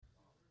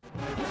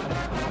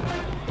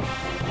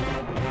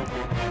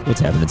What's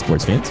happening,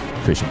 sports fans?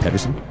 Christian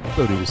Pedersen.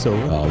 Bodie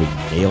DeSilva. Oh,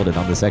 we nailed it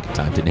on the second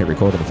time. Didn't hit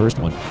record on the first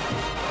one.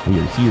 We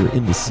are here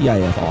in the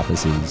CIF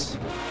offices,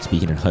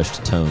 speaking in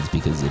hushed tones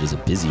because it is a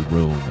busy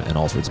room and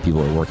all sorts of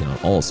people are working on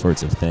all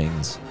sorts of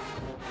things.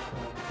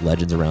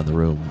 Legends around the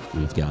room.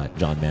 We've got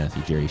John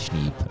Matthew, Jerry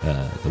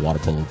Schneep. The water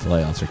polo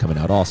playoffs are coming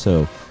out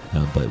also.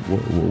 But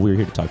what we're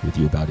here to talk with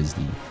you about is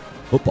the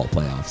football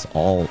playoffs.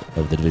 All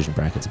of the division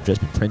brackets have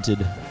just been printed.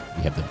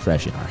 We have them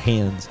fresh in our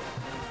hands.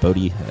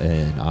 Bodie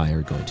and I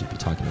are going to be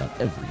talking about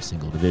every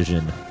single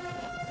division.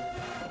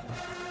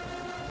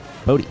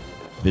 Bodie,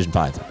 Division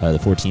 5. The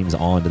four teams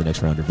on to the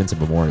next round are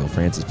Vincent Memorial,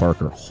 Francis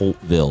Parker,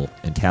 Holtville,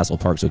 and Castle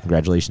Park. So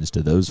congratulations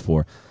to those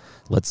four.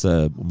 Let's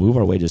move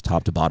our way just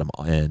top to bottom.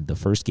 And the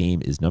first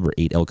game is number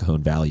 8, El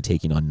Cajon Valley,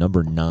 taking on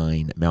number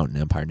 9, Mountain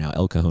Empire. Now,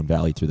 El Cajon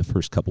Valley, through the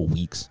first couple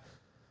weeks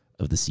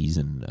of the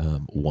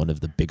season, one of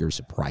the bigger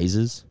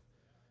surprises,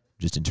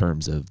 just in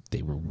terms of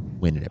they were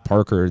winning at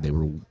Parker. They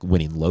were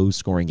winning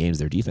low-scoring games.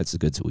 Their defense is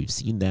good, so we've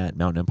seen that.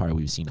 Mountain Empire,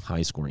 we've seen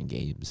high-scoring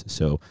games.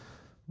 So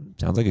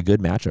sounds like a good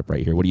matchup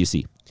right here. What do you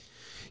see?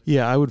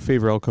 Yeah, I would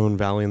favor El Cajon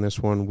Valley in this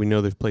one. We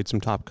know they've played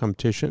some top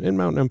competition, and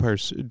Mountain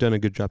Empire's done a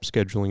good job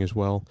scheduling as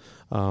well.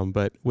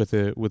 But with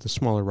a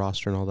smaller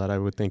roster and all that, I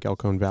would think El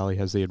Cajon Valley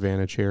has the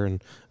advantage here,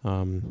 and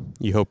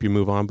you hope you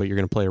move on, but you're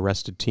going to play a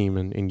rested team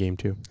in Game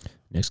 2.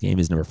 Next game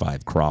is number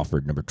 5,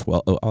 Crawford. Number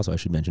 12. Oh, also, I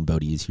should mention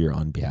Bodie is here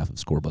on behalf of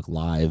Scorebook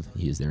Live.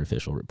 He is their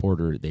official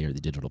reporter. They are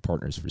the digital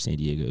partners for San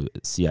Diego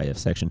CIF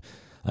section.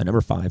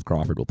 Number 5,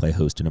 Crawford, will play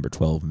host to number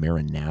 12,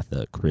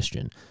 Maranatha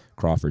Christian.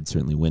 Crawford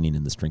certainly winning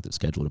in the strength of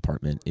schedule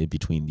department in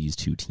between these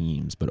two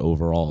teams, but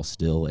overall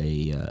still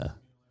a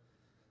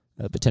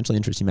potentially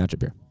interesting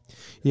matchup here.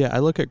 Yeah, I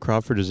look at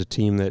Crawford as a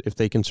team that if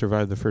they can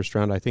survive the first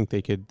round, I think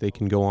they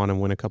can go on and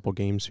win a couple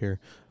games here.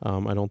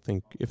 I don't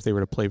think if they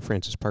were to play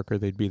Francis Parker,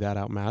 they'd be that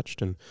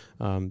outmatched, and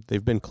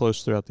they've been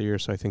close throughout the year,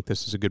 so I think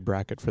this is a good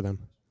bracket for them.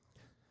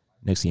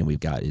 Next game we've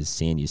got is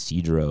San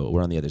Ysidro.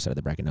 We're on the other side of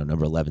the bracket now.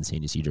 Number 11,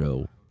 San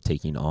Ysidro,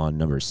 taking on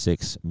number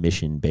 6,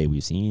 Mission Bay.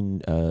 We've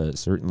seen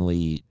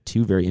certainly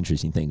two very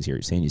interesting things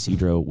here. San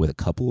Ysidro with a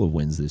couple of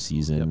wins this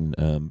season,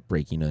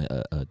 breaking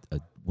a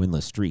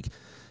winless streak.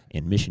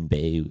 And Mission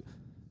Bay,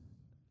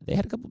 they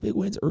had a couple big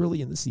wins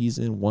early in the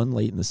season, one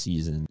late in the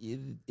season.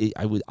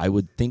 I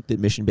would think that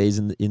Mission Bay's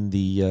in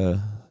the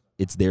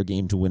it's their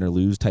game to win or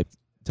lose type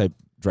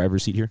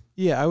driver's seat here.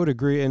 Yeah, I would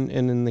agree. And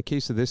in the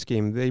case of this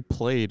game, they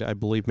played, I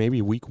believe,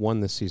 maybe week 1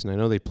 this season. I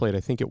know they played.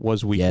 I think it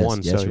was week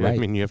 1. Yes, so right. I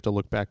mean, you have to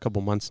look back a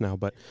couple months now.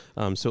 But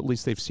so at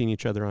least they've seen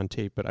each other on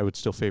tape. But I would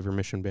still favor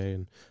Mission Bay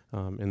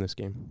in this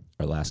game.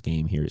 Our last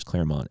game here is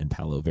Claremont and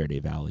Palo Verde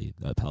Valley.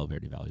 Palo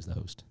Verde Valley is the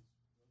host.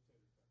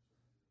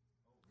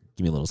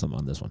 Give me a little something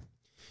on this one.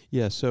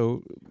 Yeah,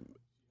 so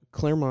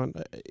Claremont,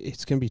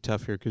 it's going to be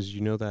tough here because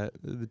you know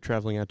that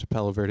traveling out to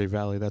Palo Verde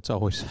Valley, that's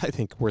always, I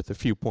think, worth a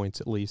few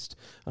points at least.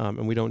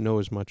 And we don't know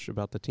as much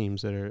about the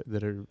teams that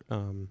are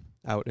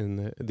out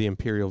in the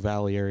Imperial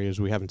Valley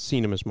areas. We haven't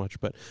seen them as much,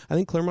 but I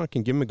think Claremont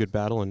can give them a good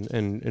battle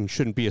and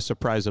shouldn't be a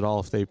surprise at all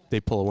if they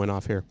pull a win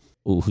off here.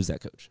 Oh, who's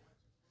that coach?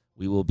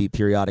 We will be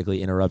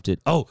periodically interrupted.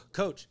 Oh,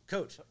 coach.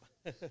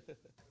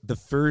 The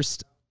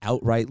first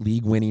outright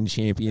league-winning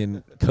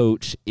champion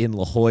coach in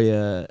La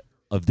Jolla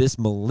of this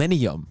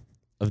millennium,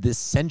 of this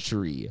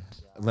century.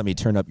 Let me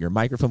turn up your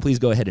microphone. Please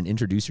go ahead and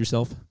introduce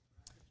yourself.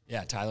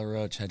 Yeah, Tyler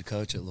Roach, head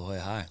coach at La Jolla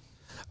High.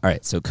 All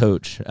right, so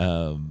Coach,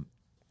 how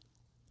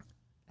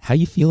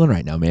you feeling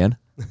right now, man?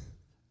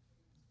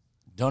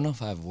 Don't know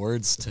if I have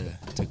words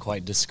to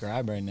quite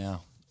describe right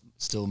now.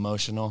 Still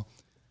emotional.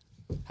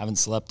 Haven't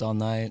slept all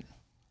night.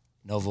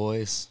 No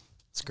voice.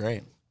 It's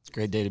great. It's a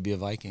great day to be a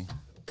Viking.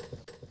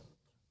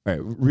 All right,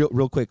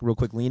 real quick,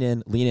 lean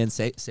in,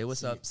 say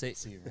what's up. Say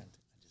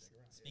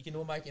speak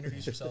into a mic,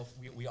 introduce yourself.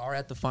 We are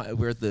at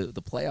we're at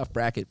the playoff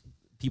bracket.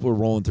 People are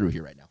rolling through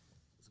here right now.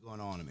 What's going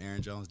on? I'm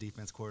Aaron Jones,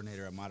 defense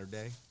coordinator at Mater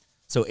Dei.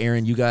 So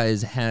Aaron, you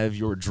guys have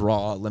your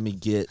draw. Let me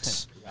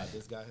get. We got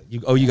this guy.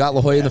 You got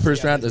La Jolla in the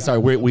first round. Sorry,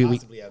 we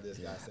possibly have this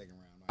guy second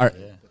round. All right.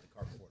 Put the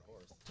cart before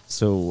the horse.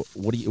 So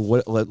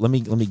let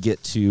me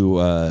get to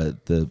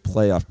the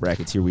playoff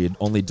brackets here. We had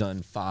only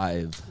done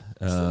 5.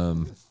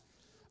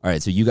 All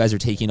right, so you guys are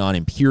taking on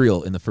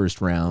Imperial in the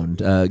first round.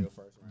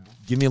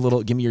 Give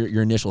me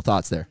your initial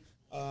thoughts there.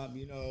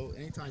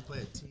 Anytime you play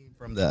a team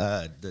from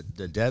the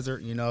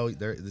desert,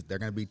 they're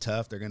going to be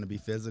tough. They're going to be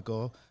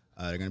physical.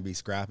 They're going to be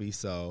scrappy.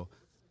 So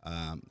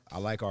I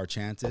like our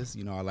chances.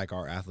 I like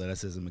our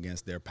athleticism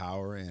against their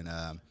power, and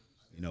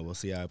we'll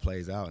see how it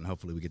plays out. And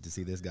hopefully, we get to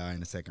see this guy in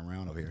the second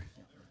round over here.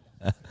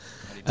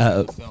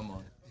 Film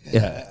on.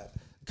 Yeah.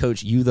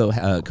 Coach,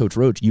 Coach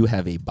Roach, you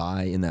have a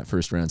bye in that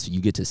first round, so you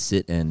get to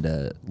sit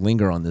and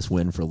linger on this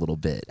win for a little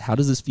bit. How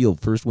does this feel?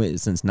 First win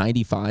since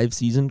 '95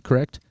 season,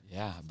 correct?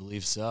 Yeah, I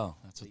believe so.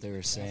 That's what they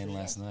were saying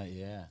last night.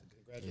 Yeah,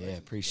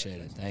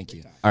 appreciate it. Thank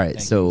you. All right,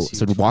 so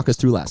walk us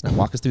through last night.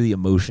 Walk us through the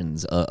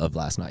emotions of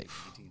last night.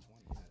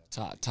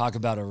 Talk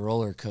about a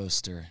roller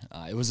coaster.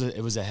 It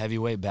was a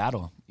heavyweight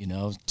battle.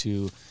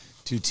 To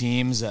two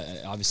teams.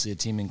 Obviously, a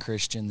team in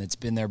Christian that's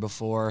been there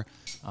before.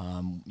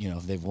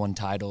 They've won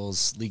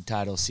titles, league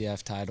titles,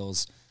 CF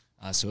titles.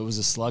 So it was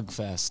a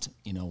slugfest.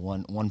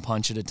 One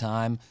punch at a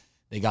time.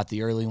 They got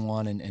the early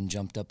one and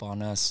jumped up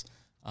on us.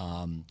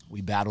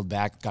 We battled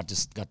back, got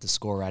the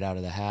score right out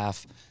of the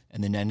half,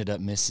 and then ended up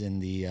missing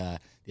the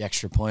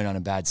extra point on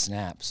a bad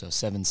snap. So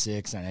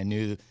 7-6, and I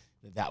knew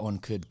that one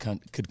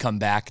could come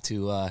back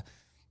to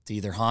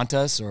either haunt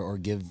us or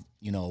give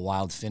a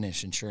wild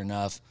finish. And sure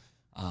enough,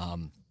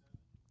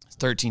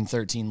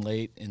 13-13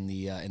 late in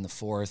the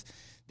fourth,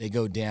 they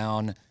go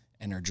down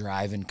and are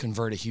driving,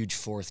 convert a huge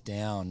fourth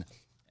down,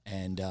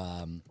 and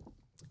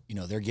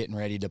they're getting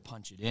ready to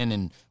punch it in,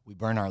 and we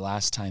burn our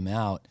last time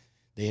out.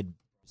 They had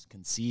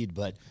concede,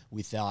 but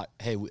we thought,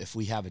 hey, if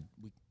we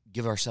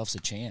give ourselves a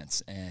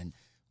chance. And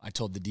I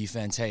told the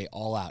defense, hey,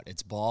 all out.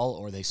 It's ball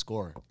or they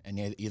score, and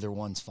either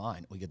one's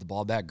fine. We get the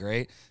ball back,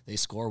 great. They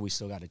score, we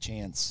still got a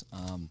chance.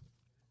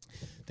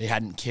 They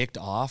hadn't kicked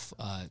off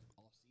all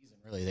season,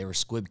 really. They were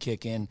squib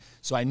kicking,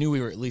 so I knew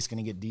we were at least going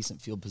to get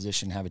decent field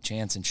position, have a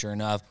chance, and sure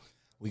enough,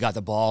 we got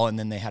the ball, and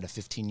then they had a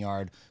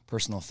 15-yard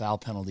personal foul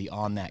penalty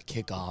on that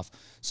kickoff,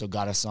 so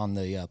got us on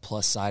the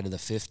plus side of the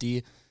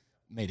 50.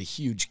 Made a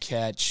huge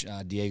catch,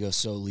 Diego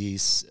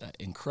Solis,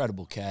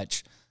 incredible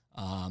catch.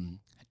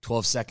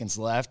 12 seconds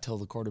left till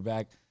the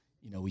quarterback,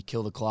 we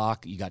kill the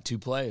clock. You got two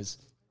plays.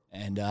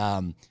 And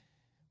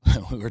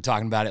we were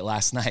talking about it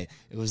last night.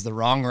 It was the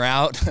wrong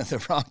route,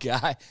 the wrong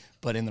guy,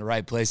 but in the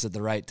right place at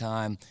the right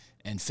time.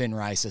 And Finn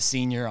Rice, a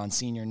senior on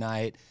senior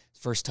night,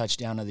 first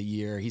touchdown of the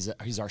year.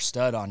 He's our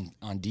stud on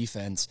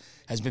defense,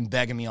 has been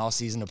begging me all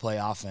season to play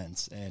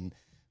offense. And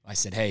I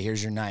said, hey,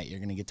 here's your night. You're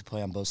going to get to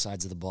play on both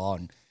sides of the ball.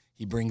 And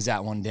he brings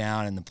that one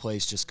down, and the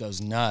place just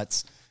goes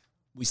nuts.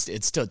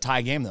 It's still a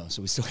tie game, though,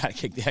 so we still got to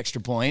kick the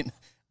extra point.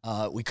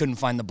 We couldn't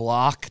find the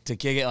block to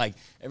kick it. Like,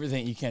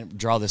 everything, you can't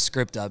draw the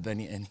script up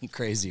any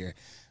crazier.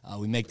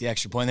 We make the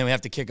extra point, and then we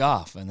have to kick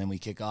off. And then we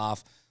kick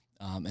off,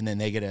 and then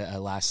they get a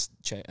last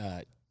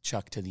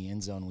chuck to the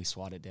end zone. We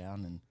swat it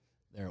down, and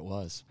there it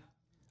was.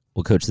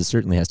 Well, Coach, this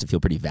certainly has to feel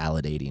pretty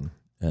validating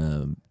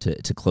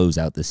to close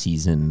out the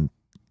season,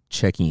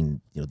 checking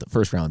the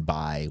first round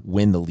bye,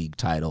 win the league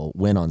title,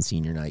 win on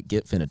senior night,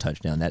 get Finn a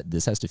touchdown.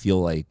 This has to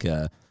feel like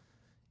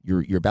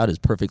you're about as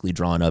perfectly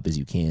drawn up as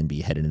you can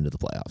be headed into the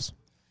playoffs.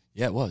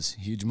 Yeah, it was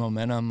huge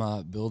momentum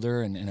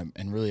builder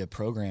and really a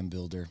program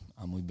builder.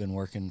 We've been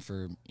working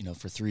for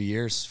 3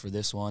 years for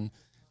this one,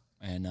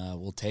 and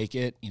we'll take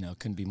it.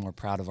 Couldn't be more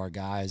proud of our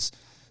guys.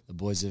 The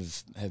boys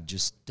have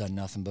just done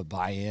nothing but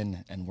buy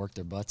in and work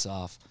their butts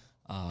off.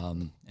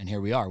 And here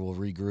we are. We'll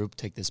regroup,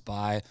 take this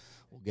bye.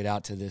 We'll get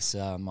out to this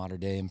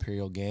modern-day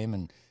Imperial game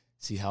and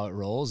see how it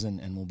rolls,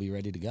 and we'll be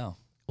ready to go.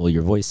 Well,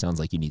 your voice sounds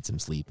like you need some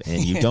sleep,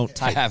 and you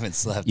don't. I haven't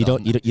slept. You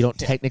don't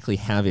technically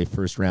have a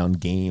first-round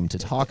game to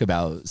talk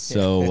about.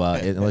 So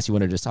unless you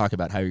want to just talk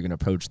about how you're going to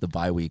approach the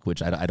bye week,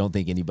 which I don't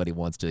think anybody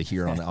wants to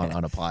hear on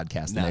a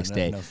podcast the next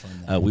day. No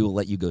fun, we will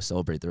let you go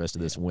celebrate the rest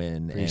of this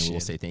win, and we'll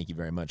say thank you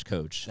very much,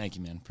 Coach. Thank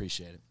you, man.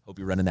 Appreciate it. Hope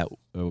you're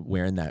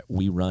wearing that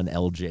We Run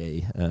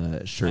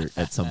LJ shirt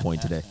at some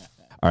point today.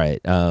 All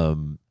right.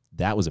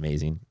 That was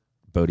amazing.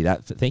 Bodie,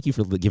 thank you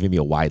for giving me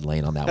a wide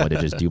lane on that one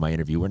to just do my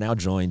interview. We're now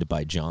joined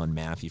by John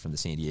Maffey from the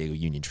San Diego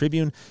Union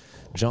Tribune.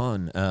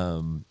 John,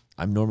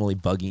 I'm normally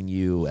bugging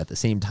you at the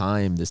same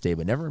time this day,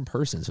 but never in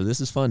person. So this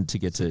is fun to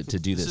get to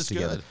do this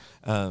together.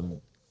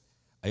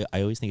 I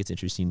always think it's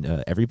interesting.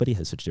 Everybody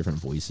has such different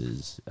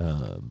voices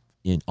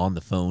on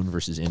the phone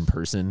versus in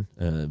person.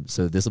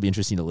 So this will be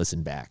interesting to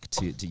listen back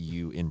to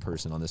you in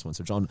person on this one.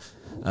 So John,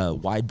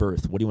 wide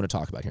berth, what do you want to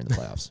talk about here in the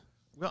playoffs?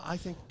 Well, I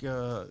think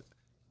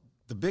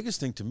the biggest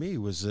thing to me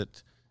was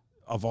that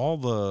of all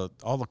the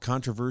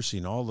controversy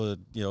and all the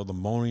the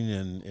moaning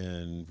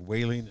and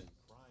wailing and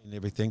crying and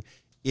everything,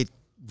 it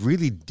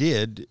really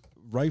did,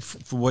 right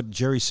from what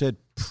Jerry said,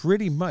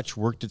 pretty much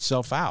worked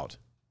itself out.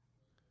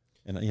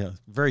 And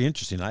very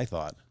interesting, I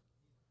thought.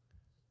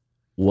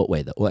 What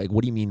way though? Like,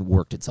 what do you mean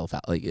worked itself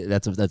out? Like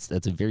that's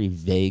a very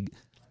vague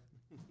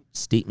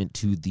statement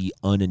to the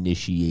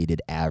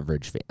uninitiated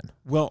average fan.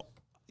 Well,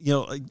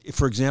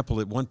 for example,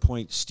 at one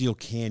point, Steel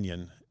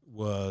Canyon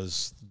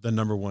was the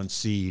number one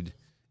seed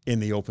in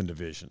the Open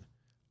Division.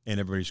 And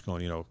everybody's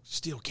going,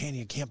 Steel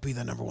Canyon can't be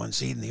the number one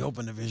seed in the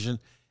Open Division.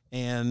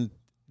 And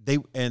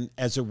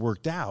as it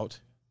worked out,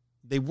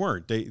 they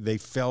weren't. They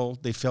fell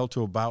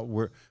to about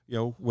where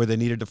they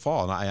needed to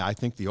fall. And I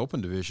think the Open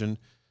Division,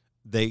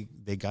 they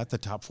got the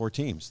top four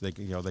teams. They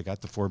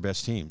got the four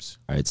best teams.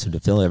 All right, so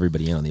to fill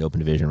everybody in on the Open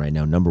Division right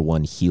now, number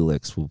 1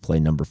 Helix will play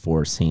number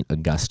 4 St.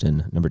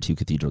 Augustine. Number 2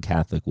 Cathedral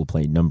Catholic will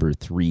play number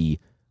 3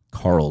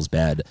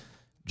 Carlsbad.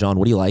 John,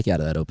 what do you like out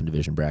of that Open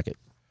Division bracket?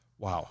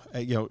 Wow,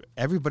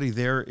 everybody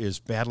there is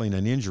battling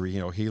an injury.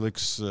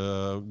 Helix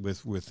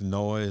with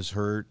Noah is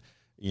hurt.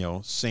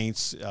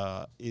 Saints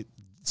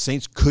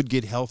Saints could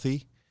get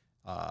healthy,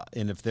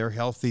 and if they're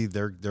healthy,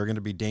 they're going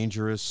to be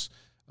dangerous.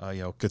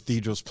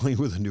 Cathedral's playing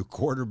with a new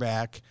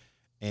quarterback,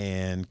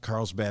 and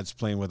Carlsbad's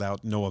playing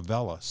without Noah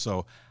Vela.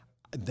 So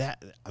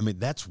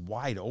that's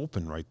wide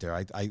open right there.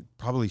 I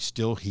probably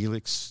still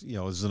Helix,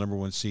 is the number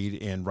 1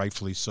 seed, and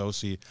rightfully so.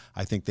 See,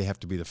 I think they have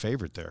to be the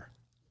favorite there.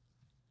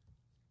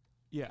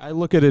 Yeah, I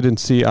look at it and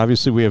see,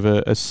 obviously we have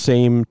a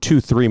same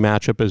 2-3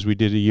 matchup as we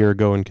did a year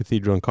ago in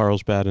Cathedral and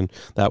Carlsbad, and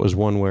that was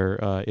one where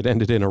it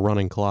ended in a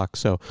running clock.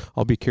 So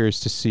I'll be curious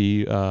to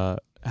see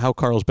how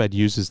Carlsbad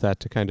uses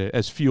that to kind of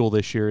as fuel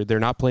this year. They're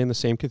not playing the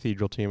same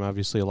Cathedral team,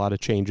 obviously a lot of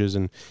changes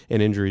and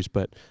injuries,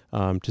 but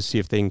to see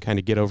if they can kind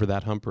of get over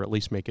that hump or at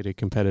least make it a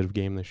competitive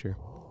game this year.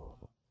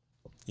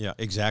 Yeah,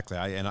 exactly.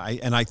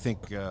 I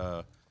think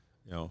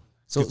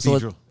So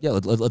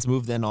let's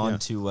move then on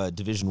to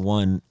Division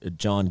I.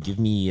 John, give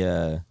me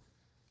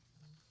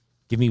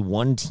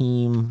one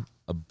team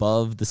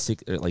above the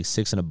 6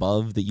 and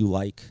above that you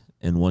like,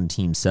 and one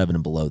team 7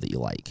 and below that you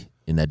like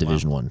in that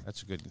Division I.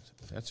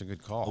 That's a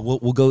good call.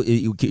 We'll go.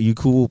 You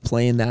cool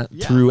playing that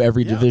through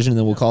every division, and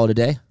then we'll call it a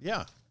day?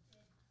 Yeah.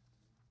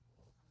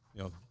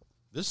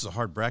 This is a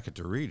hard bracket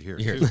to read here.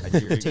 Here,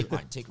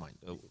 take mine.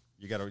 Oh.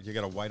 You got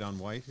a white on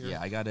white here?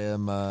 Yeah, I got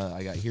him.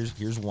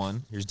 Here's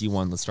one. Here's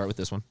D1. Let's start with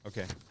this one.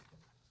 Okay.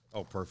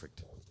 Oh,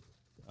 perfect.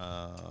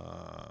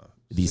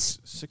 These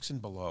 6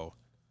 and below.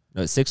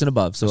 No, 6 and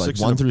above. So like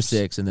 1 through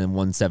 6, and then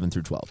 1 7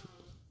 through 12.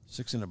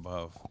 6 and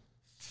above.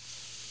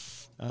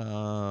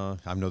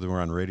 I know that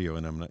we're on radio,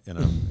 and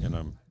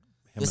I'm.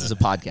 This is a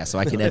podcast, so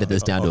I can edit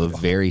this down to a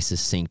very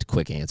succinct,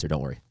 quick answer.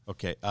 Don't worry.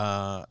 Okay.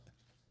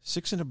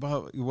 6 and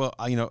above. Well,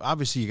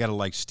 obviously you got to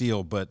like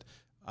Steel, but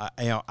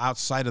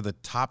outside of the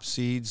top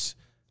seeds,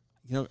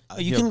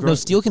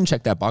 Steel can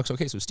check that box.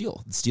 Okay, so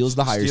Steel's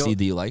the higher seed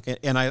that you like.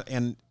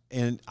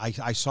 And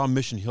I saw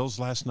Mission Hills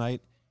last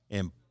night,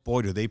 and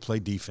boy, do they play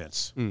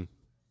defense.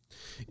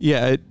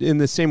 Yeah, in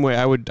the same way,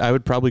 I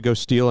would probably go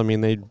Steel. I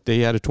mean, they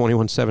had a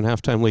 21-7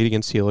 halftime lead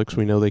against Helix.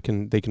 We know they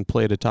can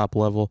play at a top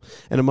level.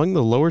 And among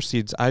the lower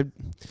seeds, I'm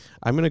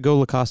going to go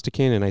La Costa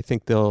Canyon. I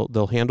think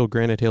they'll handle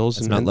Granite Hills.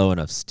 It's not low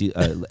enough.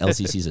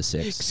 LCC's a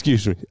 6.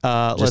 Excuse me.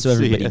 Just so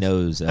everybody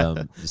knows,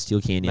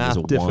 Steel Canyon is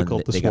a 1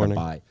 that they got to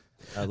buy.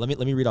 Let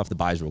me read off the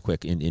buys real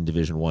quick in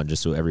Division I,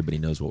 just so everybody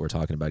knows what we're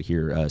talking about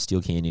here.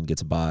 Steel Canyon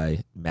gets a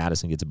buy,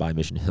 Madison gets a buy,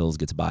 Mission Hills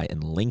gets a buy,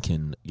 and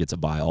Lincoln gets a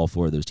buy. All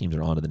 4 of those teams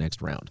are on to the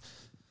next round.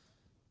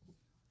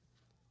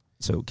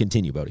 So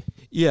continue, Bodie.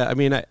 Yeah, I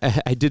mean,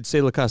 I did say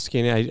La Costa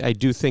Canyon. I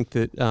do think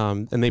that,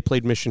 and they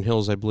played Mission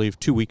Hills, I believe,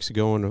 2 weeks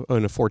ago in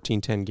a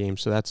 14-10 game.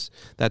 So that's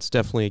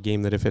definitely a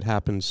game that if it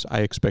happens,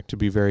 I expect to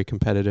be very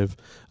competitive.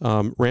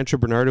 Rancho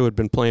Bernardo had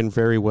been playing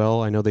very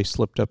well. I know they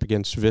slipped up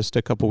against Vista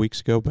a couple weeks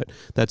ago, but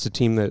that's a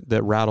team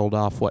that rattled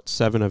off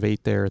 7 of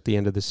 8 there at the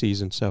end of the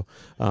season. So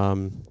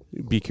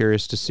be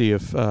curious to see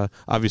if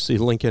obviously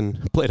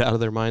Lincoln played out of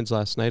their minds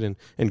last night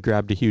and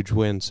grabbed a huge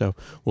win. So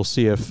we'll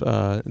see if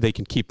they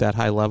can keep that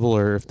high level,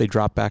 or if they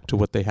drop back to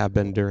what they have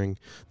been during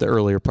the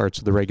earlier parts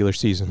of the regular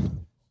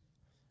season.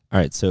 All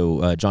right,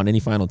 so John, any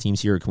final teams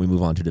here, or can we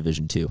move on to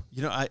Division II?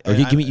 I don't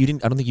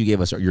think you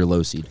gave us your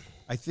low seed.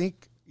 I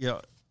think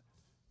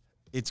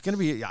it's going to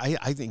be.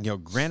 I think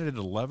Granite at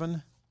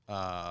 11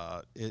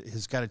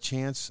 has got a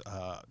chance,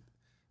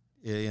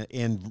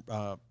 and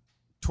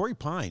Torrey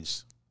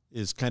Pines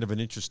is kind of an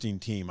interesting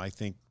team. I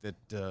think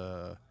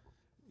that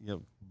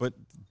but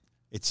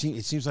it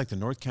seems like the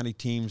North County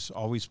teams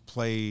always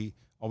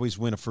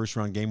win a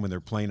first-round game when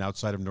they're playing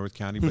outside of North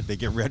County, but they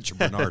get Rancho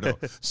Bernardo,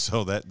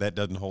 so that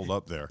doesn't hold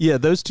up there. Yeah,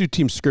 those 2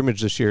 teams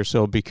scrimmage this year,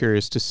 so I'll be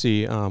curious to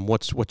see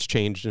what's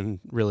changed in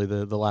really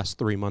the last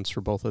 3 months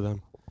for both of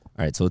them.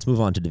 All right, so let's move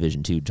on to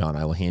Division II. John,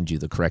 I will hand you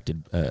the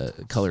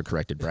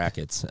color-corrected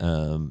brackets.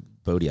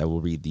 Bodie, I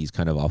will read these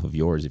kind of off of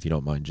yours, if you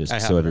don't mind,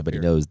 just so everybody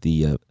knows.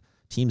 The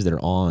teams that are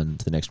on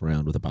to the next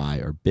round with a bye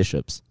are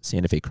Bishops,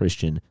 Santa Fe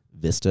Christian,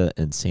 Vista,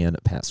 and San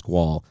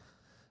Pasqual.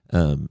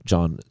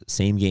 John,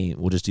 same game.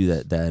 We'll just do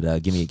that.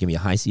 Give me a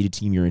high seeded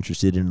team you're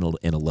interested in,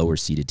 and a lower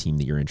seeded team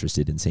that you're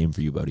interested in. Same for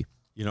you, Bodie.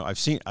 I've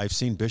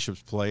seen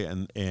Bishops play,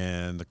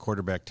 and the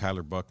quarterback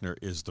Tyler Buckner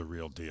is the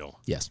real deal.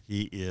 Yes,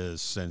 he is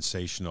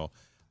sensational.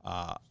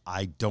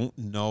 I don't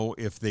know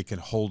if they can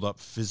hold up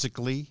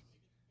physically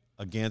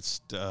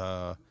against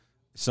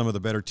some of the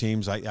better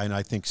teams.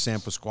 I think San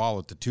Pasqual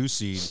at the 2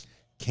 seed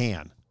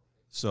can.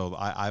 So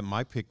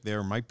my pick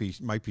there might be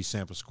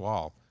San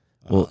Pasqual.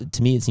 Well,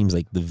 to me, it seems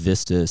like the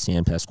Vista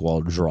San Pasqual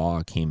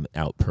draw came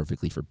out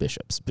perfectly for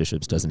Bishops.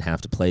 Bishops doesn't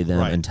have to play them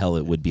until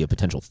it would be a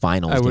potential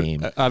finals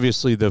game.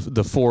 Obviously,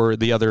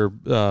 the other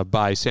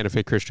by Santa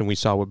Fe Christian, we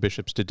saw what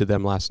Bishops did to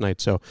them last night.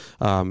 So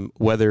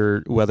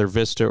whether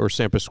Vista or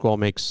San Pasqual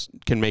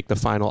can make the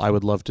final, I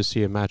would love to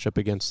see a matchup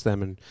against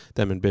them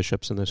and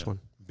Bishops in this one.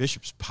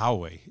 Bishop's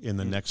Poway in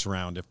the next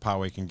round if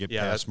Poway can get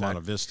past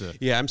Monte Vista.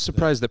 Yeah, I'm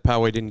surprised that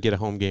Poway didn't get a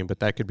home game, but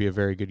that could be a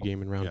very good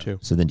game in round 2.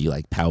 So then do you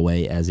like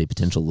Poway as a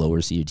potential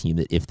lower seeded team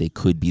that if they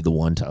could be the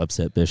one to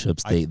upset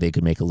Bishops, they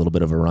could make a little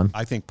bit of a run?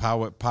 I think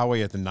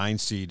Poway at the 9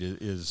 seed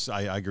is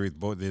I agree with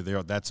both.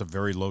 That's a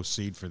very low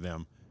seed for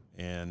them,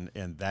 and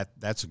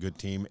that's a good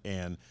team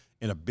and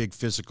a big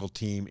physical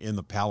team in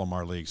the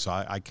Palomar League. So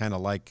I kind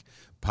of like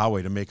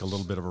Poway to make a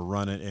little bit of a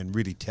run and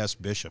really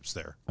test Bishops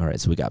there. All right,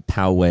 so we got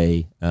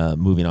Poway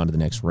moving on to the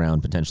next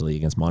round potentially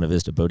against Monte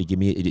Vista. Bodie, do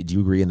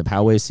you agree in the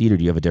Poway seed, or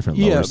do you have a different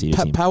lower seed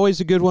team?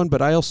 Poway's a good one,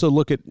 but I also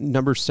look at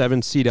number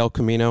 7 seed El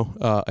Camino,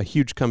 a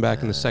huge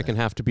comeback in the second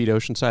half to beat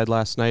Oceanside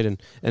last night,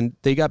 and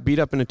they got beat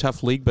up in a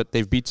tough league, but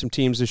they've beat some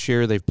teams this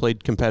year. They've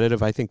played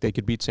competitive. I think they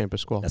could beat San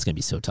Pasqual. That's going to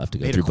be so tough to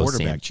go Made through a both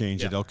quarterback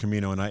change at El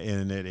Camino,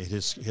 and it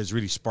has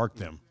really sparked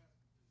them.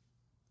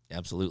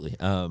 Absolutely.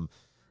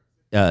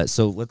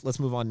 So let's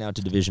move on now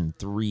to Division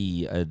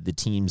 3. The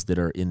teams that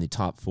are in the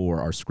top 4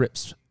 are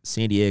Scripps,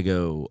 San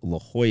Diego, La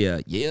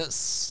Jolla,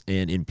 yes,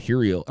 and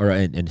Imperial,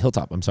 and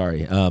Hilltop. I'm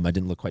sorry, I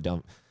didn't look quite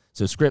down.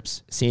 So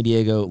Scripps, San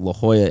Diego, La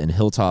Jolla, and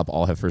Hilltop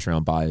all have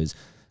first-round byes.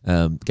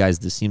 Guys,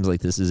 this seems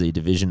like this is a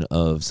division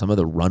of some of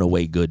the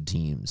runaway good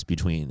teams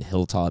between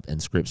Hilltop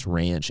and Scripps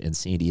Ranch and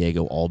San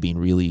Diego all being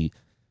really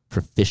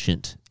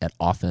proficient at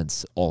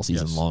offense all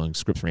season long.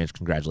 Scripps Ranch,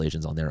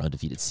 congratulations on their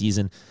undefeated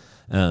season.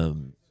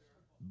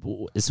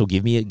 So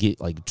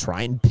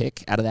try and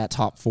pick out of that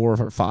top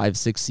 4 or 5,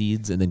 6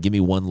 seeds, and then give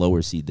me one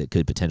lower seed that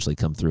could potentially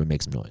come through and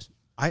make some noise.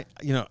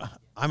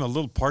 I'm a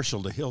little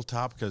partial to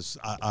Hilltop because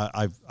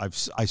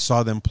I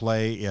saw them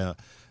play.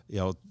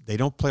 They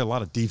don't play a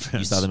lot of defense.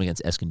 You saw them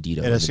against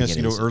Escondido.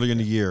 Early in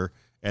the year,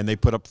 and they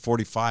put up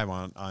 45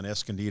 on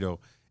Escondido,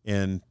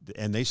 and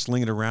they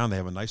sling it around. They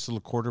have a nice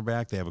little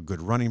quarterback. They have a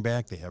good running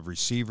back. They have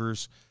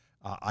receivers.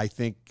 I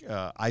think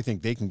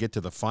they can get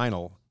to the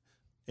final.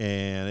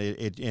 And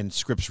in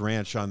Scripps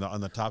Ranch on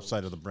the top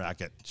side of the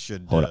bracket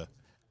should.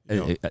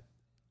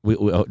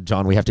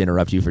 John, we have to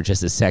interrupt you for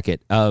just a second.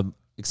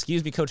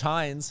 Excuse me, Coach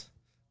Hines.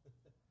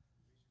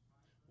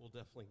 We'll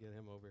definitely get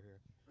him over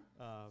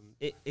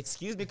here.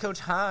 Excuse me, Coach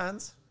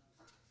Hines.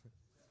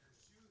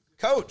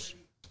 Coach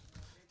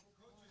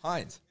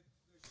Hines.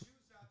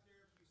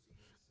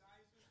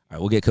 All right,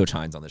 we'll get Coach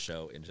Hines on the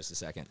show in just a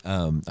second.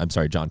 I'm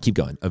sorry, John. Keep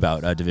going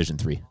about Division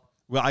 3.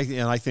 Well,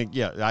 I think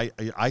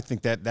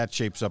that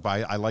shapes up.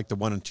 I like the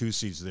 1 and 2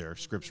 seeds there,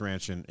 Scripps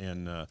Ranch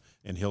and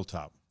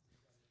Hilltop.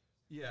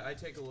 Yeah, I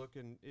take a look,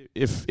 and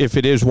if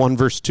it is 1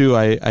 versus 2,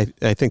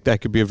 I think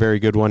that could be a very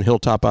good one.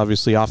 Hilltop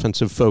obviously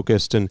offensive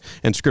focused, and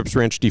Scripps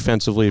Ranch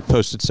defensively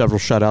posted several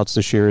shutouts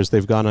this year as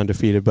they've gone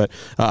undefeated. But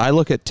I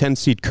look at 10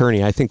 seed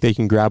Kearney. I think they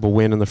can grab a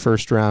win in the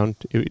first round.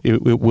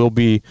 It will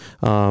be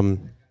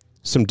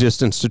some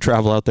distance to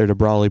travel out there to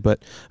Brawley,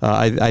 but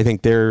I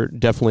think they're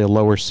definitely a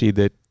lower seed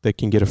that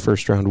can get a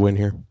first-round win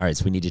here. All right,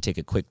 so we need to take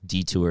a quick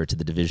detour to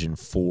the Division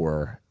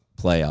 4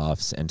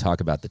 playoffs and talk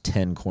about the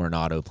 10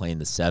 Coronado playing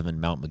the 7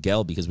 Mount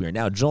Miguel, because we are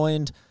now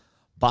joined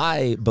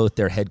by both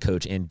their head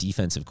coach and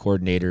defensive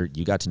coordinator.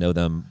 You got to know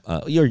them.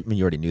 You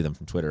already knew them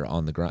from Twitter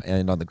on the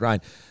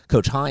grind.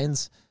 Coach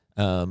Hines,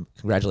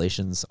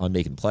 congratulations on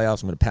making the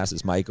playoffs. I'm going to pass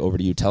this mic over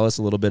to you. Tell us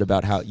a little bit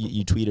about how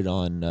you tweeted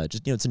on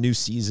it's a new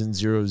season,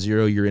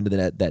 0-0. You're into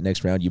that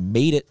next round. You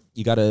made it.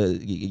 You got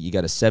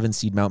a 7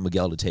 seed Mount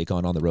Miguel to take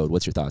on the road.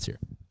 What's your thoughts here?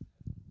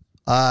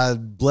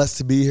 Blessed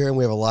to be here, and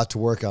we have a lot to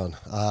work on.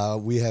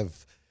 We have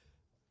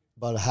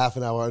about a half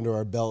an hour under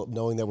our belt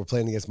knowing that we're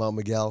playing against Mount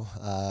Miguel.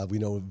 We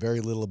know very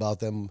little about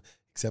them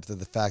except for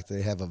the fact that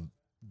they have a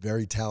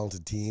very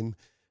talented team.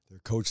 They're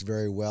coached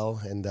very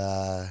well, and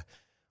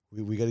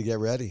we got to get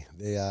ready.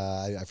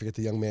 I forget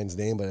the young man's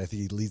name, but I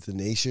think he leads the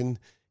nation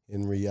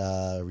in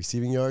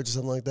receiving yards or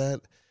something like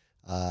that.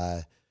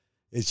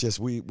 It's just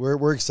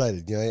we're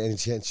excited. Any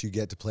chance you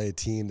get to play a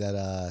team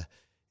that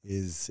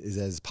is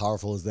as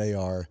powerful as they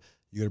are,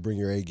 you got to bring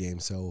your A game.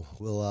 So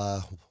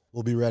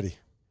we'll be ready.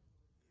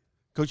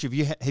 Coach, have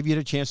you had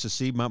a chance to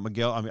see Mount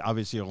Miguel? I mean,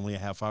 obviously only a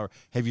half hour.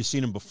 Have you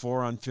seen him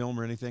before on film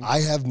or anything?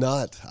 I have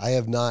not.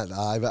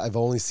 I've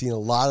only seen a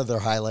lot of their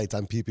highlights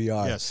on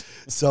PPR. Yes.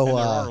 So and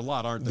there are a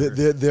lot, aren't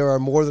there? There are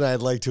more than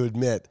I'd like to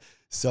admit.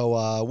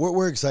 So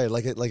we're excited.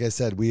 Like I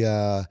said, we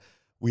have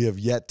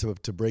yet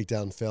to break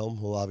down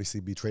film. We'll obviously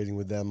be trading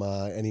with them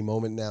any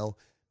moment now,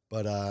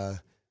 but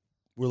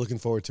we're looking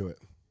forward to it.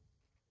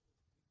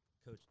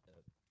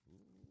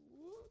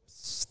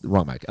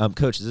 Wrong mic.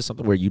 Coach, is this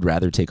something where you'd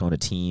rather take on a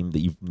team that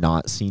you've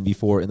not seen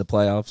before in the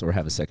playoffs, or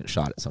have a second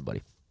shot at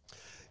somebody?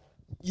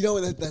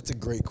 That's a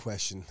great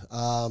question.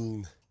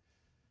 And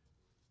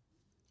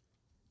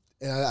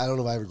I don't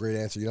know if I have a great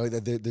answer.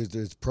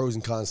 There's pros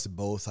and cons to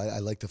both. I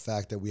like the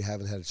fact that we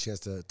haven't had a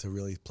chance to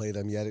really play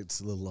them yet.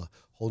 It's a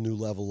whole new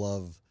level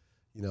of,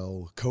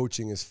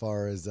 coaching as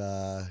far as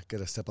got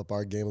to step up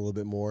our game a little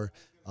bit more.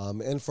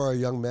 And for our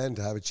young men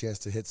to have a chance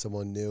to hit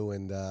someone new.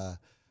 And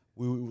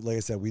like I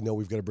said, we know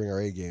we've got to bring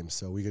our A game,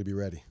 so we got to be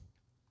ready.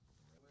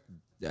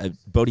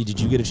 Bodie, did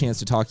you get a chance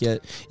to talk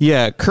yet?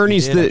 Yeah,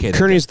 Kearney's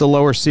the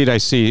lower seed I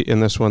see in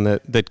this one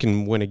that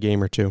can win a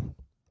game or two.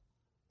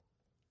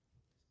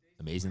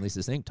 Amazingly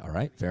succinct. All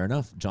right, fair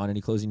enough. John,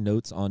 any closing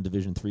notes on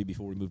Division 3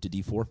 before we move to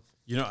D4?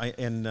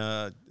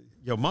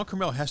 Mount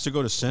Carmel has to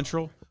go to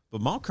Central,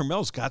 but Mount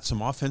Carmel's got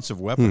some offensive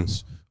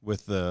weapons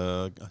with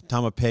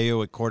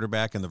Tamapeo at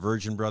quarterback and the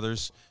Virgin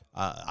brothers.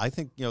 I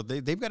think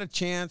they've got a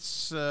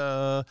chance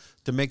to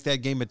make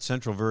that game at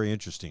Central very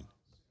interesting.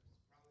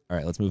 All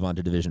right, let's move on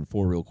to Division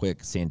 4 real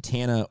quick.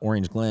 Santana,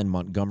 Orange Glen,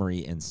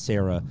 Montgomery, and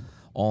Sarah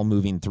all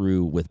moving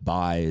through with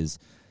byes.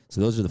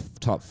 So those are the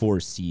top 4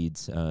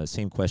 seeds.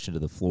 Same question to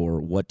the floor.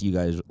 What do you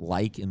guys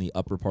like in the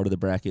upper part of the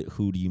bracket?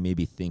 Who do you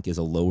maybe think is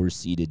a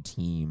lower-seeded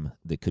team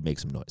that could make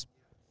some noise?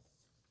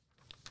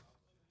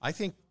 I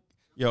think,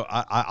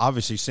 I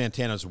obviously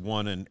Santana's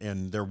won,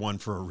 and they're one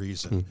for a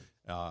reason.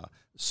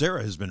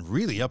 Sarah has been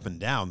really up and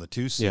down, the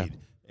 2 seed,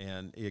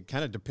 and it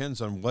kind of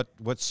depends on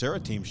what Sarah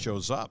team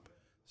shows up.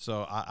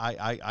 So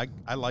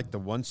I like the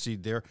 1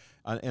 seed there,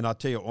 and I'll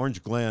tell you,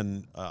 Orange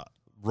Glen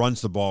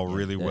runs the ball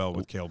really well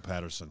with Cale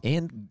Patterson,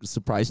 and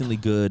surprisingly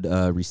good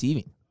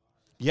receiving.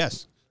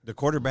 Yes, the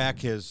quarterback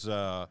has,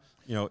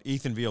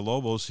 Ethan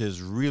Villalobos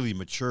has really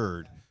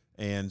matured,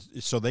 and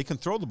so they can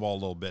throw the ball a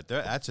little bit.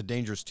 That's a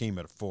dangerous team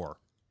at 4.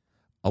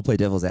 I'll play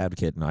devil's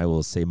advocate, and I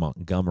will say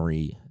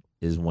Montgomery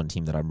is one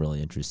team that I'm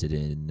really interested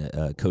in.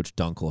 Coach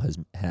Dunkel has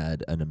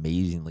had an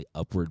amazingly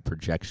upward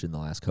projection the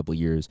last couple of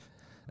years,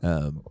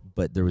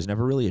 but there was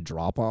never really a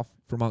drop-off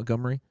for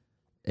Montgomery,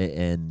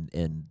 and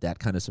that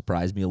kind of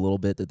surprised me a little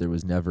bit that there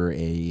was never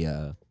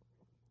a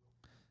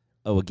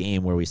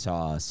game where we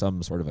saw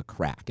some sort of a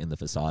crack in the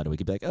facade, and we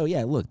could be like, oh,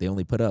 yeah, look, they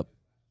only put up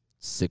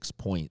 6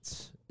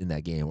 points in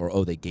that game, or,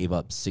 oh, they gave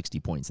up 60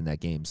 points in that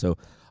game. So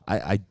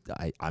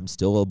I'm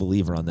still a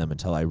believer on them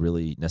until I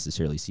really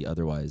necessarily see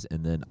otherwise.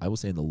 And then I will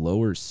say in the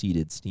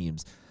lower-seeded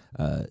teams,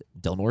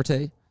 Del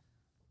Norte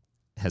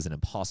has an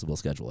impossible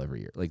schedule every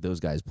year. Like, those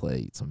guys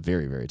play some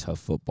very, very tough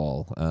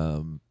football.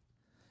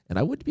 And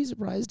I wouldn't be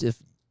surprised if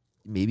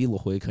maybe La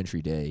Jolla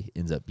Country Day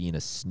ends up being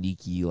a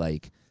sneaky,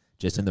 like,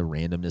 just in the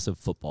randomness of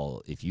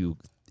football. If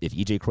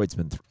EJ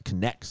Kreutzmann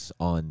connects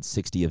on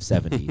 60 of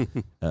 70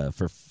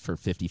 for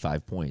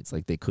 55 points,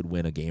 like, they could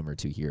win a game or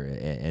two here,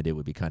 and it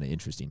would be kind of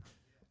interesting.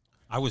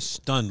 I was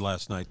stunned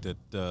last night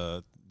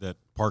that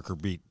Parker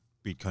beat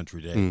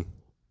Country Day.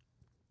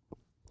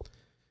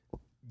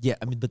 Yeah,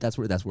 I mean, but that's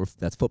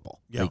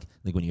football. Yeah.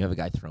 Like when you have a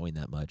guy throwing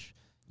that much,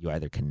 you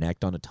either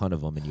connect on a ton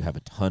of them and you have a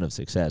ton of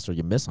success, or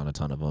you miss on a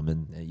ton of them,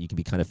 and you can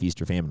be kind of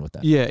feast or famine with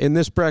that. Yeah, in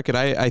this bracket,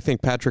 I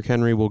think Patrick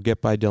Henry will get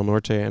by Del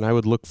Norte, and I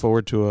would look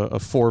forward to a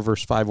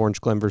 4-5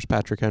 Orange Glen versus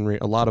Patrick Henry.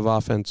 A lot of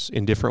offense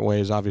in different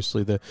ways,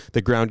 obviously.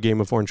 The ground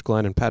game of Orange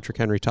Glen and Patrick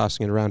Henry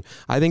tossing it around.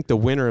 I think the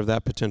winner of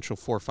that potential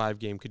 4-5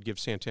 game could give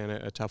Santana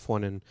a tough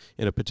one in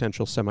a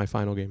potential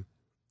semifinal game.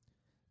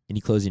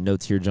 Any closing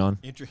notes here, John?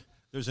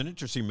 There's an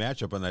interesting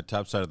matchup on that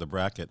top side of the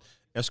bracket,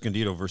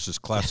 Escondido versus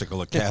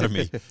Classical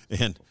Academy.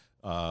 And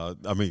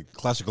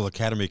Classical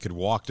Academy could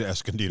walk to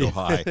Escondido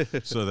High,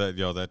 so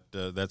that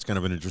that's kind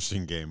of an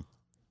interesting game.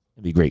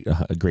 It'd be great,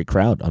 a great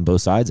crowd on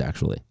both sides,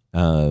 actually.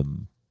 I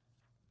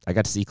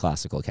got to see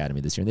Classical Academy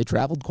this year, and they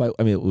traveled quite.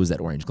 I mean, it was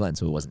at Orange Glen,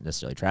 so it wasn't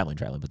necessarily traveling,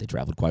 but they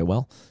traveled quite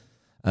well.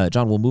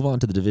 John, we'll move on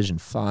to the Division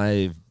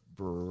 5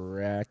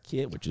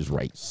 bracket, which is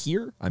right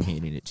here. I'm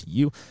handing it to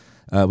you.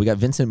 We got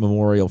Vincent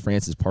Memorial,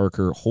 Francis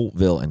Parker,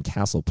 Holtville, and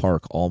Castle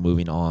Park all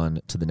moving on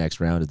to the next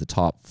round as the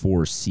top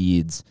 4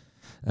 seeds.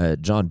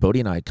 John,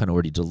 Bodie and I kind of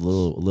already did a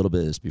little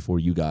bit of this before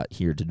you got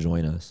here to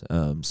join us.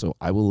 So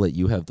I will let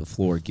you have the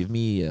floor. Give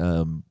me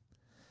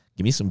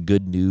some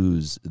good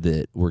news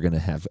that we're going to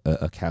have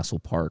a Castle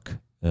Park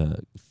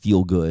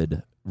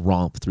feel-good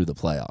romp through the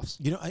playoffs.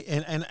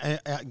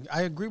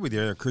 I agree with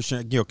you,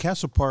 Christian.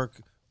 Castle Park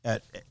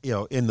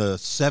in the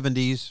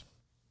 70s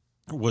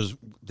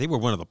they were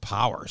one of the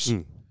powers,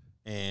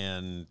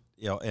 and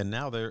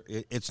now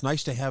it's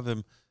nice to have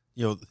them.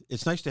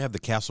 It's nice to have the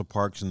Castle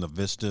Parks and the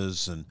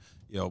Vistas and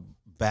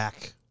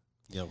back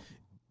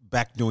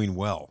doing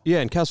well. Yeah,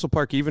 and Castle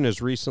Park, even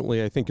as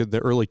recently, I think in the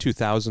early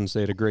 2000s, they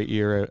had a great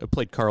year. I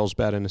played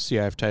Carlsbad in a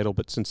CIF title,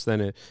 but since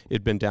then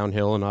it'd been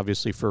downhill, and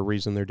obviously for a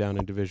reason they're down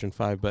in Division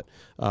 5. But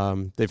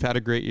they've had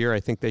a great year. I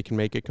think they can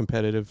make it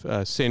competitive.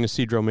 San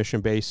Isidro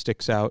Mission Bay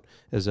sticks out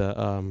as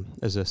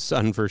a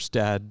son versus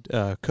dad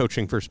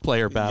coaching versus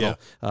player battle,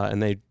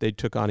 and they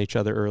took on each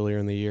other earlier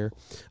in the year.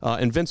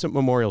 And Vincent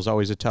Memorial is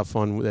always a tough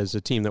one as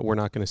a team that we're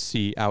not going to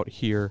see out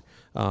here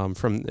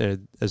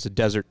as a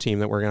desert team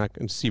that we're not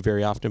going to see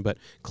very often, but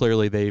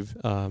clearly they've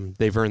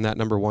earned that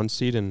number 1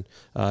 seed, and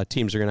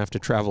teams are going to have to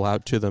travel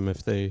out to them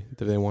if they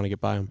want to get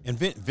by them. And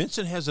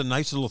Vincent has a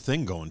nice little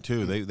thing going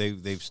too.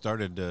 They've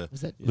started.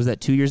 Was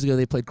that 2 years ago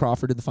they played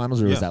Crawford in the finals,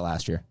 or was that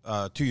last year?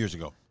 2 years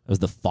ago. It was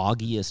the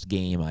foggiest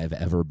game I've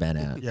ever been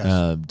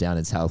at, down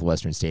in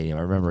Southwestern Stadium.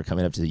 I remember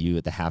coming up to you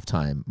at the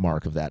halftime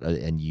mark of that,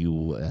 and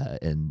you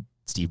and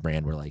Steve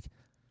Brand were like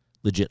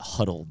legit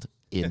huddled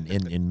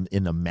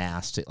in a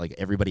mass, like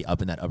everybody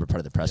up in that upper part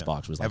of the press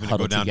box was like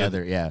huddled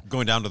together.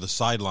 Going down to the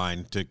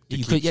sideline to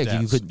you keep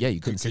stats. You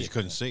couldn't see. You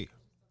couldn't see.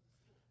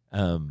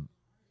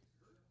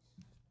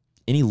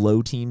 Any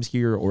low teams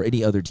here, or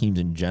any other teams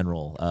in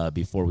general,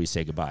 before we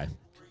say goodbye?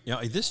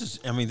 This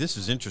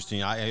is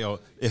interesting.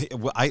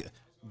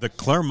 The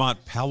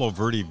Claremont Palo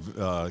Verde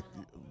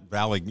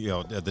Valley,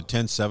 the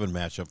 10-7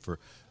 matchup for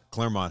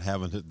Claremont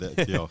having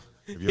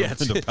if you've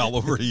ever been to Palo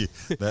Verde,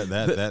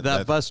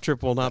 that bus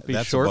trip will not be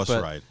that's short, a bus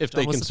but ride. if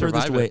they can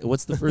survive it.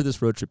 What's the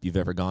furthest road trip you've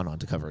ever gone on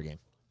to cover a game?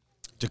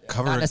 To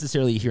cover Not it,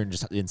 necessarily here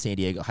in San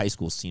Diego high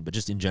school scene, but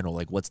just in general,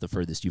 like what's the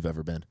furthest you've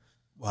ever been?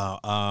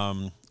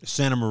 wow,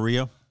 Santa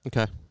Maria.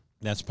 Okay.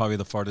 That's probably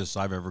the farthest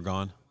I've ever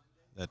gone.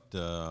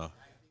 That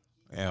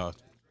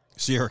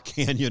Sierra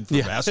Canyon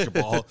for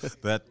basketball.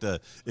 That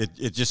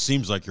it just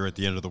seems like you're at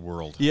the end of the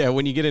world. Yeah,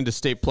 when you get into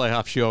state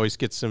playoffs, you always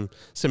get some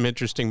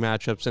interesting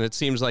matchups, and it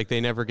seems like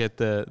they never get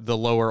the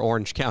lower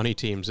Orange County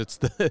teams. It's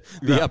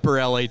the upper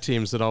LA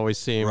teams that always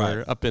seem,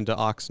 or up into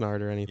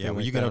Oxnard or anything. Yeah, when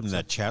like you get that, up in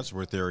that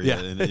Chatsworth area,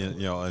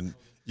 and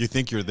you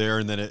think you're there,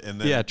 and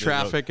then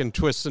traffic and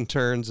twists and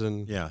turns,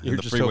 and you're you're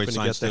the just freeway hoping to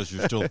sign get there. says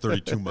you're still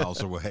 32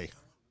 miles away.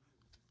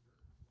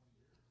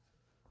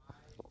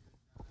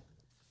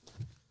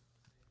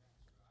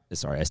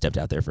 Sorry, I stepped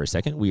out there for a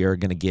second. We are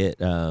going to get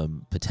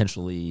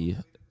potentially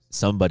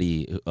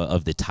somebody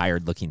of the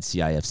tired-looking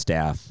CIF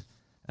staff,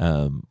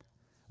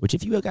 which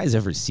if you guys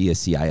ever see a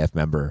CIF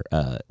member,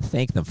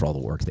 thank them for all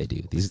the work they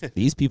do.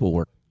 These people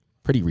work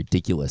pretty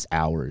ridiculous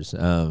hours.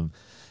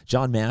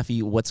 John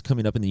Maffey, what's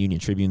coming up in the Union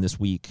Tribune this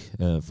week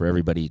for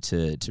everybody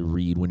to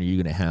read? When are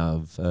you going to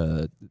have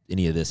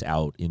any of this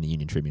out in the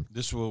Union Tribune?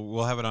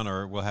 We'll have it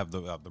on we'll have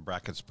the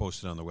brackets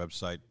posted on the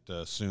website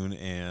soon,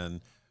 and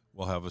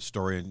we'll have a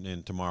story,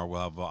 and tomorrow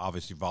we'll have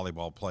obviously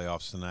volleyball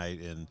playoffs tonight,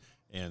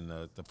 and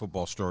the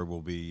football story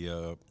will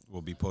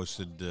be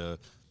posted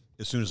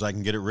as soon as I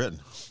can get it written.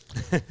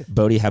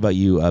 Bodie, how about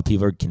you?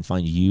 People can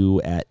find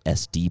you at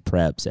SD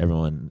Preps.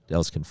 Everyone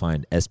else can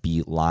find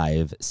SB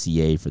Live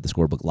CA for the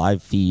Scorebook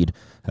Live feed.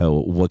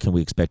 What can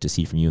we expect to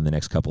see from you in the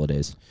next couple of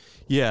days?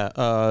 Yeah,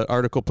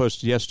 article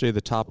posted yesterday,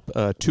 the top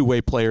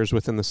two-way players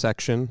within the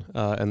section,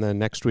 and then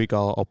next week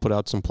I'll put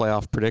out some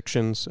playoff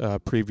predictions,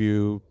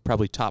 preview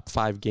probably top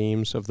 5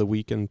 games of the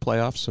week in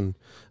playoffs, and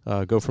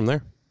go from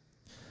there.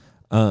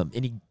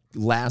 Any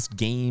last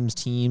games,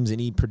 teams,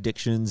 any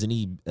predictions,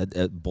 any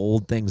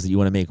bold things that you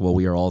want to make while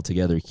we are all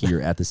together here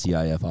at the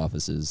CIF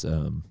offices?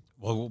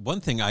 Well,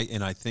 one thing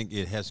I think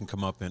it hasn't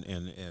come up,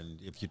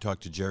 and if you talk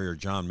to Jerry or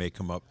John, may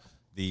come up.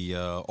 The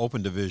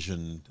Open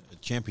Division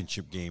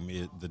championship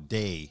game, the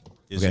day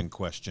is in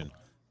question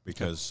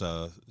because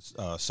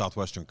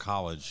Southwestern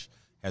College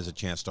has a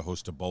chance to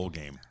host a bowl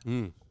game.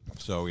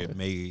 So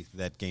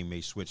that game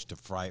may switch to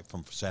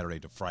from Saturday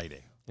to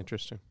Friday.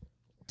 Interesting.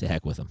 To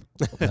heck with them.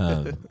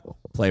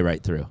 Play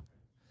right through.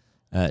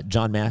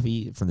 John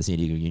Maffey from the San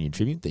Diego Union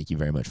Tribune, thank you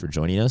very much for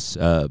joining us.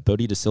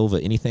 Bodie De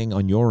Silva, anything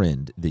on your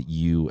end that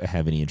you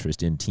have any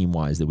interest in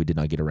team-wise that we did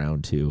not get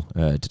around to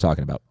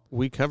talking about?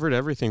 We covered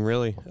everything,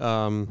 really.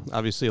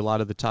 Obviously, a lot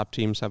of the top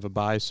teams have a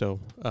bye, so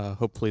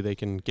hopefully they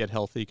can get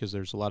healthy because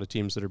there's a lot of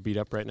teams that are beat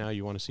up right now.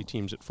 You want to see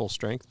teams at full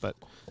strength, but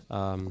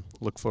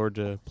look forward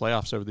to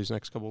playoffs over these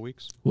next couple of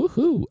weeks.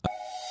 Woohoo!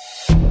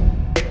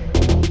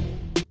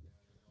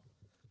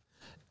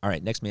 All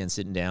right, next man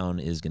sitting down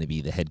is going to be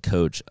the head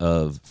coach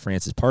of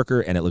Francis Parker,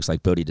 and it looks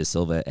like Bodie De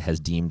Silva has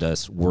deemed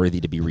us worthy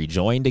to be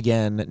rejoined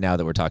again now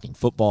that we're talking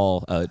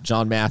football.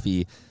 John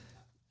Maffey,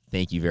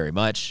 thank you very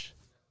much.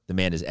 The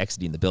man is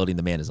exiting the building.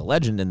 The man is a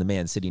legend, and the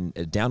man sitting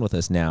down with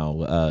us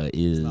now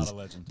is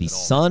the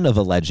son of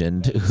a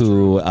legend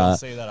who... Don't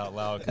say that out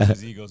loud because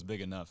his ego's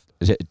big enough.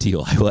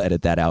 Deal, I will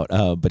edit that out.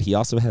 But he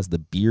also has the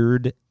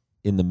beard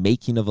in the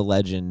making of a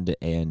legend,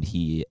 and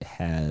he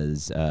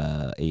has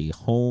a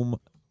home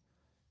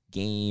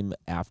game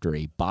after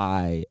a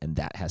bye, and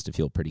that has to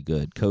feel pretty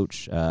good.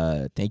 Coach,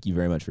 thank you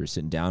very much for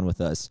sitting down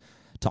with us.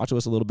 Talk to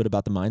us a little bit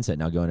about the mindset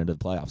now going into the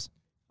playoffs.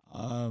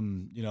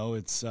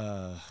 It's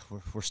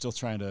we're still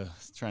trying to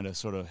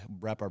sort of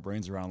wrap our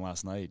brains around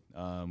last night.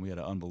 We had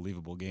an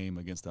unbelievable game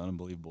against an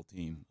unbelievable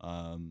team.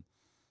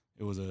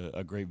 It was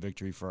a great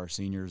victory for our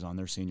seniors on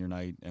their senior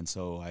night, and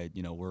so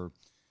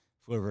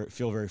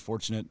feel very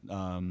fortunate,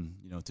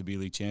 to be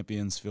league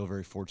champions. Feel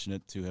very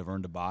fortunate to have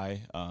earned a bye.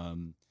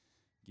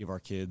 Give our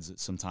kids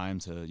some time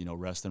to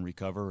rest and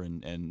recover,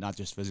 and not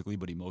just physically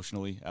but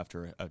emotionally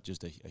after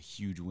just a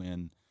huge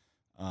win,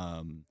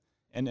 and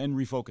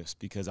refocus,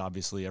 because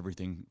obviously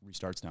everything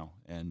restarts now,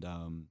 and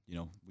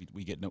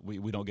we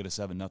don't get a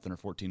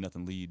 7-0 or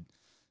 14-0 lead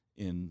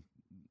in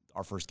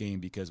our first game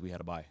because we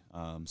had a bye.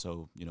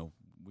 So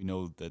we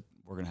know that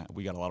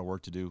we got a lot of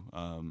work to do.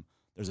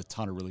 There's a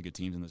ton of really good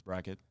teams in this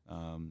bracket,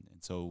 and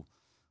so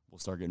we'll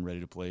start getting ready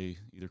to play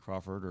either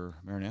Crawford or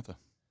Maranatha.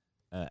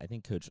 I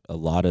think, Coach, a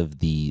lot of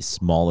the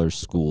smaller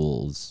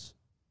schools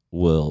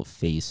will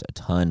face a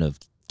ton of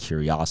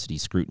curiosity,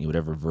 scrutiny,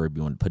 whatever verb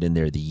you want to put in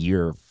there, the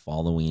year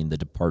following the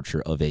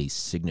departure of a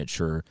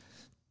signature,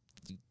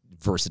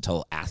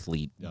 versatile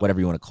athlete,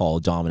 whatever you want to call,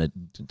 dominant,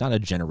 not a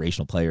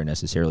generational player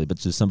necessarily, but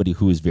just somebody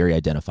who is very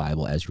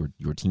identifiable as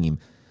your team.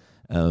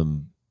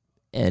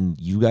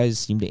 And you guys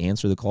seem to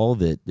answer the call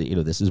that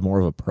this is more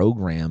of a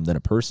program than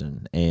a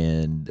person,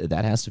 and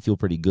that has to feel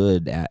pretty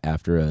good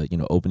after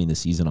opening the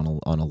season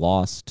on a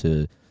loss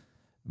to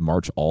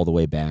march all the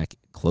way back,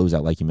 close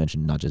out, like you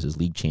mentioned, not just as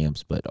league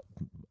champs, but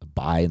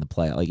bye in the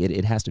play. Like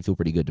it has to feel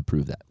pretty good to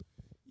prove that.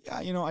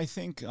 Yeah, I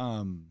think.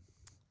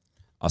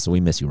 Also,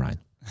 we miss you, Ryan.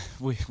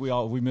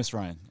 We miss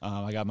Ryan.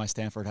 I got my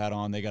Stanford hat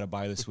on. They got a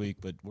bye this week,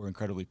 but we're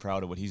incredibly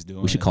proud of what he's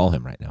doing. We should call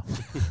him right now.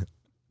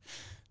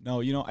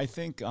 No, I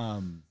think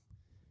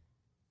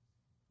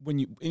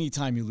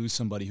anytime you lose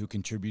somebody who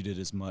contributes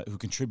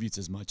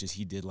as much as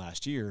he did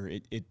last year,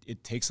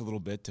 it takes a little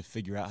bit to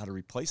figure out how to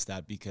replace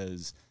that,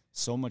 because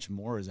so much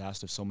more is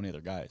asked of so many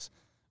other guys.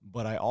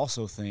 But I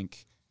also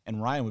think,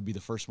 and Ryan would be the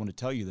first one to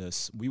tell you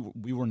this,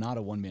 we were not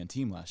a one-man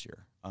team last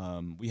year.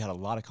 We had a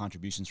lot of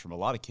contributions from a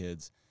lot of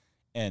kids,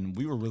 and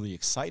we were really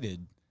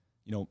excited.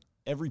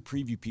 Every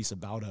preview piece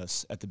about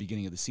us at the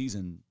beginning of the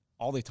season,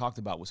 all they talked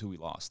about was who we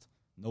lost.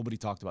 Nobody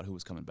talked about who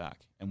was coming back,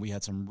 and we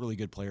had some really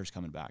good players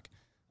coming back.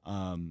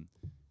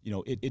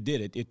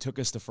 It took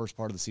us the first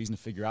part of the season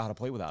to figure out how to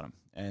play without him,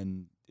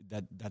 and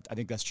that I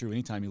think that's true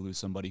anytime you lose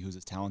somebody who's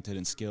as talented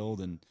and skilled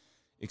and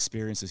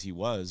experienced as he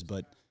was.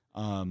 But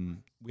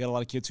we had a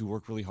lot of kids who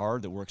worked really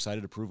hard that were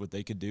excited to prove what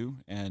they could do,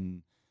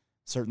 and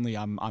certainly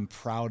I'm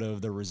proud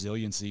of the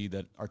resiliency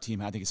that our team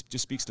had. I think it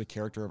just speaks to the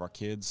character of our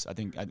kids. I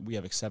think we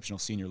have exceptional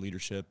senior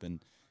leadership,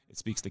 and it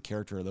speaks to the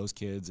character of those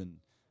kids, and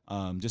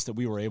just that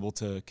we were able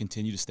to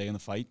continue to stay in the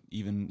fight,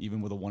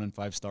 even with a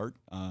 1-5 start,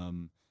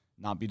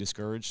 not be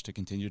discouraged, to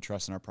continue to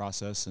trust in our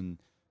process.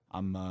 And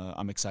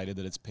I'm excited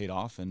that it's paid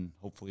off, and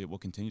hopefully it will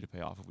continue to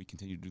pay off if we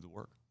continue to do the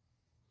work.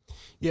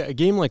 Yeah, a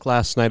game like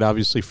last night,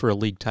 obviously for a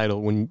league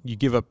title, when you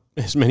give up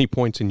as many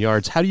points and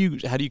yards, how do you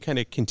kind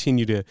of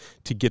continue to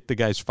get the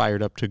guys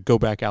fired up to go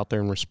back out there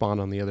and respond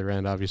on the other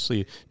end?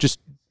 Obviously, just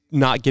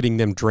not getting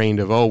them drained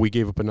of, we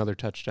gave up another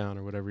touchdown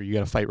or whatever. You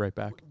got to fight right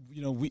back.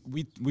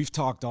 We've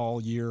talked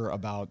all year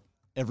about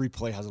every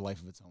play has a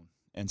life of its own.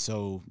 And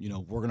so,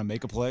 we're going to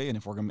make a play, and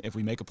if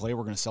we make a play,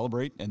 we're going to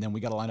celebrate, and then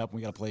we got to line up and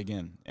we got to play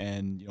again.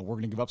 And we're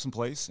going to give up some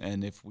plays,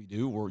 and if we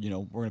do, we're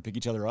going to pick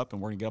each other up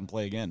and we're going to get them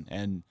play again.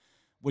 And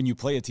when you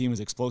play a team as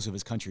explosive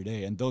as Country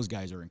Day, and those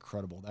guys are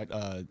incredible. That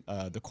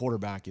the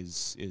quarterback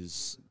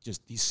is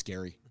just, he's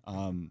scary.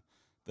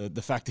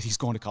 The fact that he's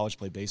going to college to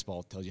play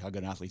baseball tells you how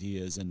good an athlete he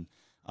is. And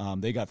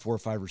they got 4 or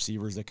 5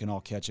 receivers that can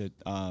all catch it.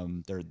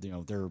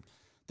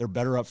 They're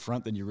better up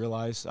front than you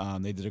realize.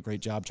 They did a great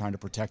job trying to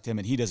protect him,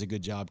 and he does a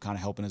good job kind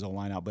of helping his own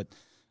line out. But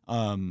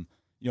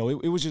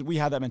it was just, we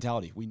had that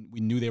mentality. We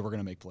knew they were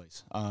going to make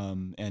plays,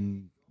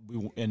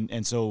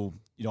 so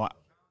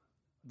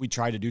we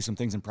tried to do some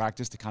things in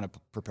practice to kind of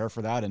prepare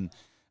for that. And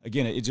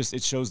again,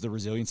 it shows the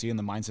resiliency and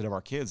the mindset of our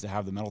kids to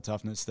have the mental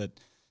toughness that,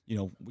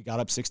 we got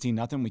up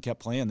 16-0. We kept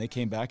playing. They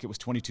came back. It was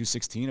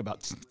 22-16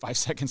 about 5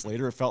 seconds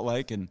later, it felt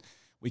like, and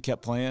we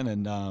kept playing.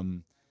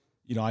 And,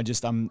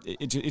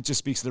 it just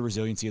speaks to the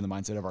resiliency and the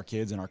mindset of our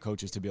kids and our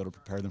coaches to be able to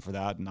prepare them for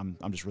that. And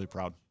I'm just really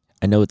proud.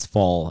 I know it's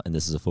fall and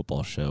this is a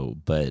football show,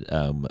 but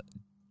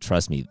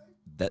trust me,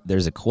 that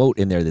there's a quote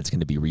in there that's going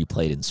to be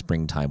replayed in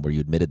springtime where you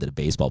admitted that a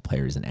baseball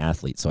player is an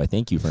athlete. So I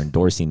thank you for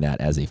endorsing that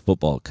as a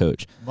football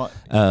coach.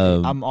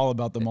 I'm all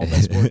about the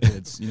multi-sport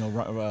kids.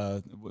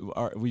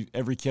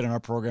 Every kid in our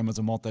program is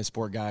a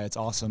multi-sport guy. It's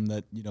awesome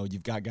that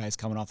you've got guys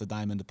coming off the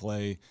diamond to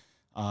play.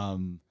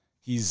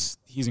 He's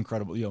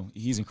incredible.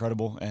 He's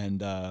incredible,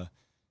 and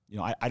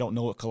I don't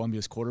know what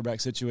Columbia's quarterback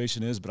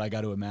situation is, but I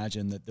got to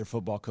imagine that their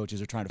football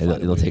coaches are trying to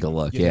find They'll take a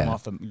look. Get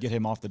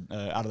him off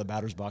out of the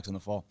batter's box in the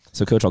fall.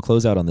 So, Coach, I'll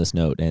close out on this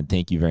note, and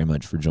thank you very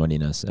much for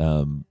joining us.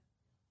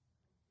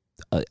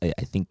 I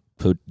think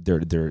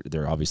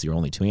there obviously are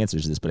only 2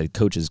 answers to this, but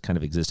coaches kind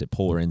of exist at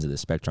polar ends of the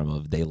spectrum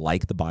of they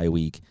like the bye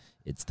week.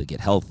 It's the get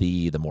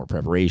healthy, the more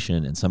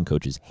preparation, and some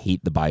coaches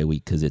hate the bye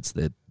week because it's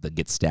the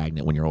get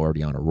stagnant when you're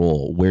already on a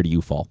roll. Where do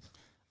you fall?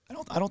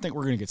 I don't think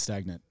we're going to get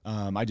stagnant.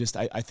 I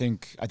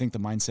think the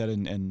mindset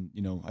and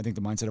I think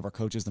the mindset of our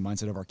coaches, the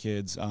mindset of our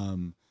kids.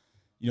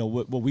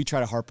 What we try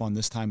to harp on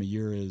this time of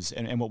year is,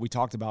 and what we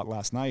talked about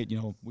last night.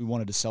 We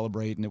wanted to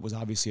celebrate, and it was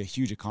obviously a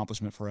huge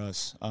accomplishment for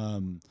us.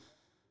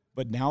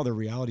 But now the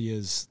reality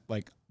is,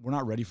 we're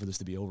not ready for this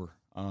to be over.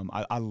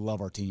 I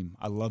love our team.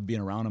 I love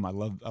being around them. I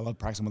love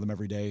practicing with them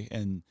every day.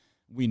 And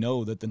we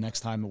know that the next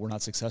time that we're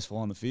not successful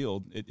on the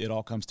field, it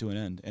all comes to an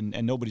end,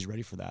 and nobody's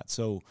ready for that.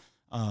 So.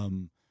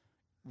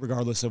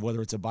 Regardless of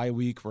whether it's a bye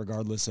week,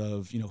 regardless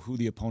of who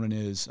the opponent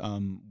is,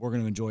 we're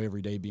going to enjoy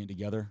every day being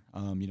together.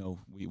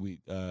 We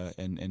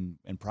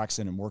and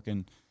practicing and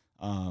working,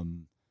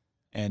 and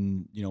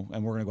we're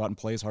going to go out and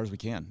play as hard as we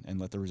can and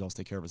let the results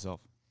take care of itself.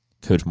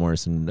 Coach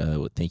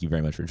Morrison, thank you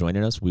very much for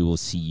joining us. We will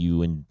see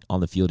you on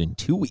the field in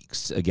 2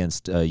 weeks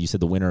against, you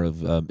said the winner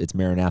of, it's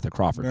Maranatha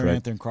Crawford, correct?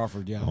 Maranatha and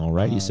Crawford, yeah. All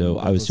righty, so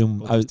I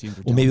assume,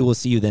 maybe we'll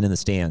see you then in the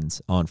stands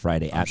on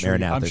Friday at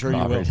Maranatha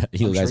Crawford.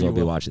 You guys will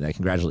be watching that.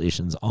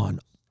 Congratulations on,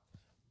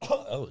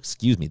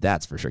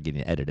 that's for sure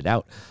getting edited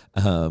out.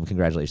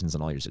 Congratulations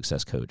on all your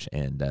success, Coach,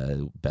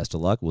 and best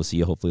of luck. We'll see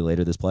you hopefully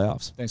later this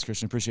playoffs. Thanks,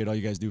 Christian. Appreciate all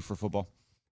you guys do for football.